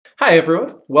Hi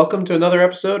everyone, welcome to another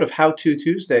episode of How To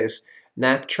Tuesdays,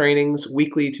 Knack Training's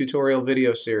weekly tutorial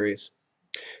video series.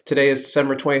 Today is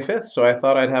December 25th, so I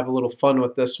thought I'd have a little fun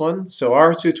with this one. So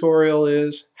our tutorial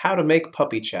is how to make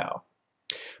puppy chow.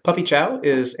 Puppy chow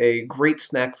is a great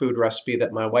snack food recipe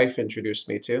that my wife introduced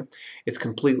me to. It's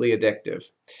completely addictive.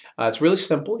 It's really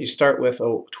simple. You start with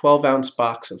a 12-ounce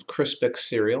box of Crispix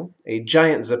cereal, a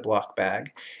giant Ziploc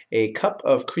bag, a cup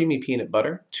of creamy peanut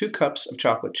butter, 2 cups of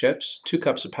chocolate chips, 2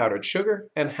 cups of powdered sugar,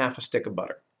 and half a stick of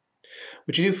butter.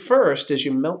 What you do first is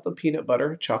you melt the peanut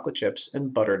butter, chocolate chips,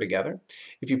 and butter together.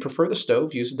 If you prefer the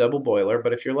stove, use a double boiler,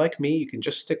 but if you're like me, you can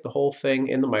just stick the whole thing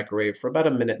in the microwave for about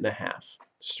a minute and a half.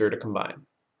 Stir to combine.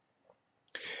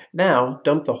 Now,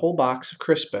 dump the whole box of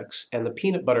Crispix and the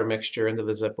peanut butter mixture into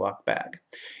the Ziploc bag.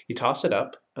 You toss it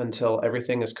up until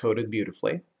everything is coated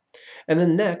beautifully. And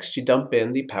then next, you dump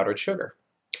in the powdered sugar.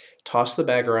 Toss the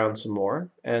bag around some more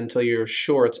until you're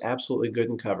sure it's absolutely good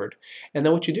and covered. And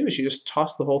then what you do is you just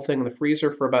toss the whole thing in the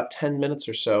freezer for about 10 minutes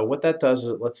or so. What that does is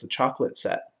it lets the chocolate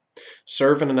set.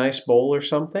 Serve in a nice bowl or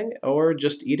something, or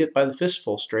just eat it by the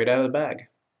fistful straight out of the bag.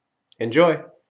 Enjoy!